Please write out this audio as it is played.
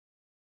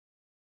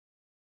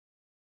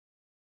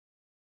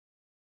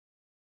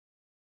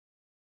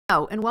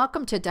Hello, and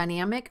welcome to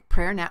Dynamic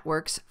Prayer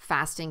Network's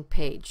fasting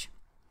page.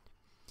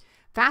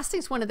 Fasting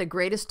is one of the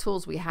greatest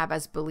tools we have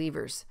as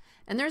believers,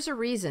 and there's a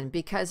reason,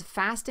 because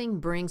fasting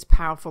brings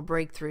powerful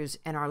breakthroughs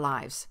in our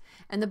lives.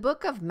 In the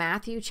book of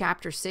Matthew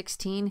chapter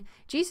 16,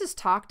 Jesus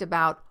talked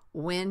about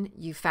when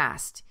you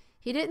fast.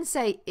 He didn't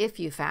say if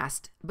you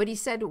fast, but he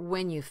said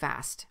when you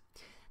fast.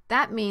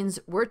 That means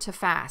we're to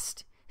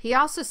fast. He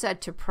also said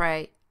to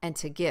pray and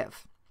to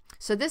give.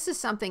 So this is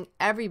something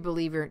every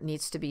believer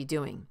needs to be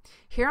doing.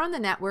 Here on the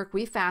network,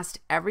 we fast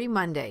every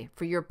Monday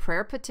for your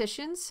prayer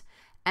petitions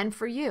and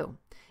for you.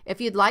 If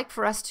you'd like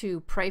for us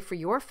to pray for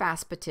your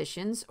fast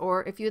petitions,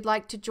 or if you'd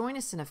like to join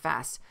us in a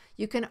fast,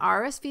 you can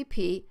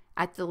RSVP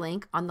at the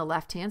link on the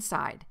left-hand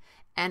side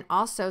and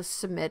also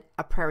submit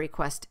a prayer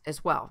request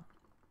as well.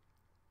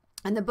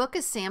 In the book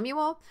of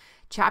Samuel,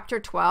 chapter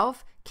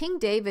 12, King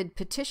David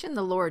petitioned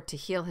the Lord to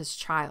heal his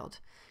child.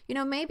 You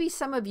know, maybe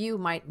some of you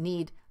might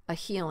need a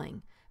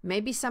healing.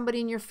 Maybe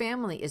somebody in your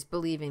family is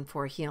believing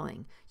for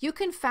healing. You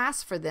can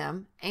fast for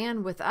them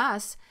and with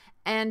us,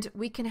 and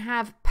we can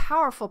have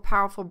powerful,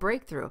 powerful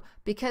breakthrough,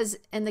 because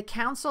in the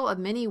counsel of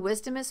many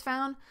wisdom is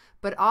found,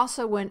 but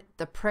also when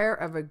the prayer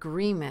of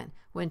agreement,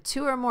 when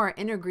two or more are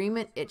in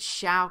agreement, it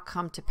shall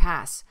come to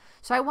pass.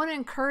 So I want to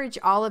encourage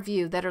all of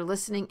you that are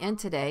listening in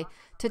today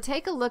to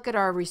take a look at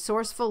our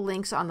resourceful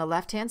links on the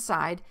left-hand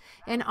side,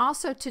 and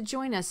also to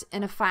join us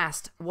in a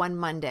fast one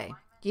Monday.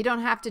 You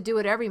don't have to do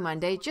it every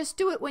Monday. Just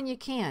do it when you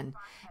can.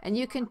 And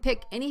you can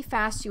pick any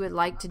fast you would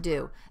like to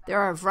do. There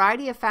are a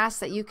variety of fasts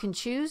that you can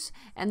choose,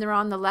 and they're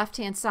on the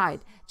left-hand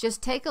side.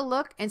 Just take a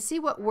look and see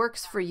what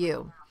works for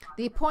you.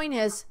 The point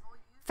is,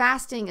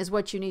 fasting is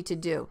what you need to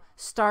do.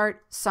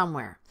 Start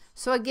somewhere.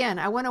 So again,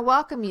 I want to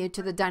welcome you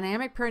to the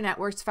Dynamic Prayer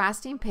Network's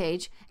fasting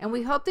page, and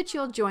we hope that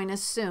you'll join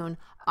us soon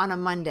on a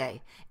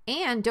Monday.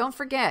 And don't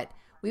forget,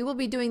 we will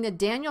be doing the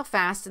Daniel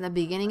fast in the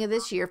beginning of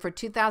this year for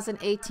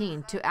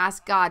 2018 to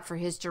ask God for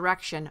his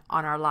direction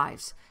on our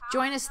lives.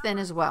 Join us then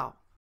as well.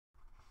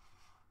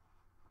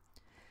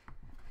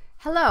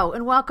 Hello,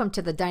 and welcome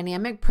to the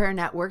Dynamic Prayer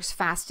Network's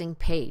fasting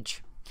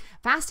page.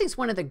 Fasting is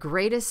one of the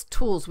greatest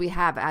tools we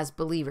have as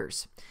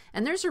believers.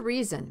 And there's a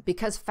reason,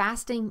 because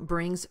fasting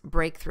brings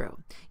breakthrough.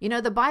 You know,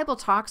 the Bible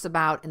talks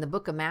about, in the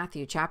book of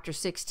Matthew, chapter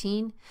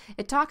 16,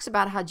 it talks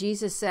about how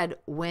Jesus said,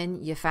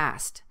 when you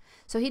fast.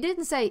 So he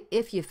didn't say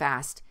if you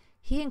fast.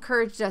 He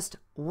encouraged us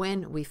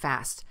when we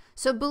fast.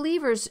 So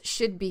believers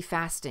should be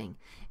fasting.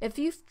 If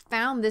you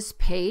found this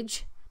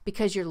page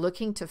because you're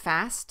looking to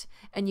fast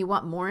and you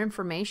want more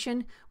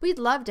information, we'd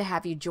love to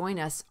have you join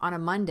us on a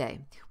Monday.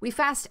 We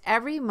fast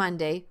every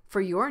Monday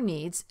for your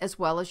needs as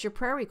well as your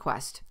prayer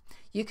request.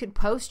 You could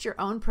post your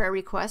own prayer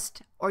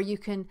request, or you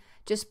can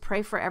just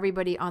pray for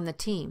everybody on the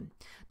team.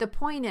 The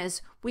point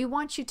is, we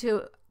want you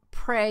to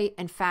pray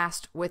and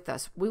fast with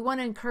us. We want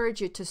to encourage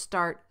you to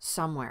start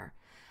somewhere.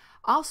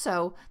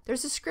 Also,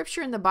 there's a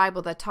scripture in the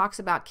Bible that talks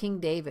about King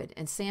David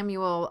in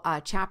Samuel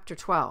chapter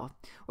 12,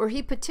 where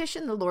he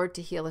petitioned the Lord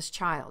to heal his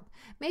child.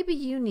 Maybe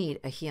you need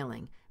a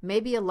healing.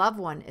 Maybe a loved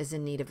one is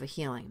in need of a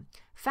healing.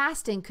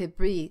 Fasting could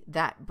be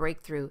that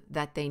breakthrough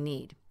that they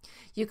need.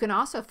 You can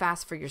also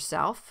fast for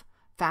yourself,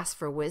 fast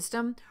for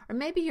wisdom, or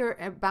maybe you're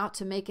about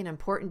to make an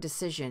important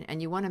decision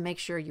and you want to make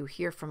sure you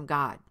hear from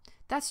God.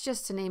 That's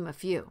just to name a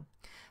few.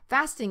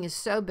 Fasting is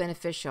so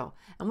beneficial,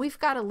 and we've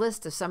got a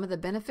list of some of the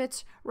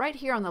benefits right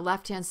here on the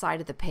left-hand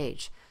side of the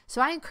page. So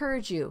I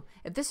encourage you,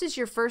 if this is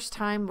your first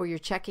time where you're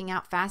checking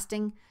out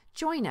fasting,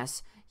 join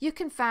us. You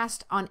can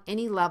fast on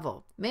any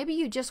level. Maybe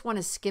you just want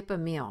to skip a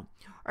meal,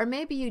 or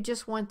maybe you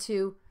just want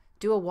to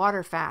do a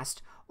water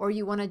fast, or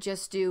you want to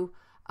just do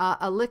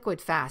a liquid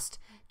fast.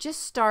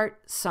 Just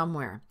start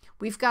somewhere.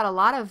 We've got a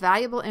lot of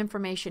valuable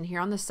information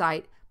here on the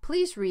site.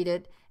 Please read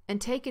it and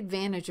take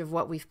advantage of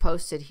what we've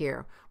posted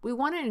here. We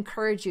want to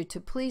encourage you to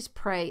please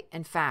pray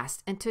and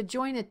fast, and to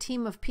join a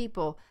team of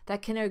people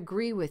that can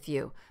agree with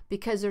you,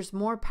 because there's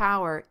more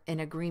power in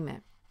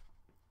agreement.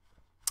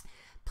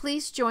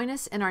 Please join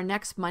us in our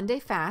next Monday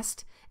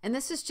fast, and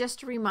this is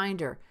just a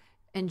reminder.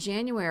 In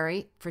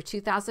January for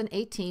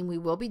 2018, we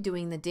will be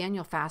doing the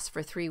Daniel fast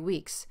for 3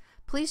 weeks.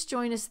 Please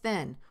join us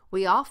then.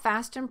 We all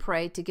fast and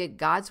pray to get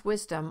God's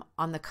wisdom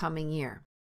on the coming year.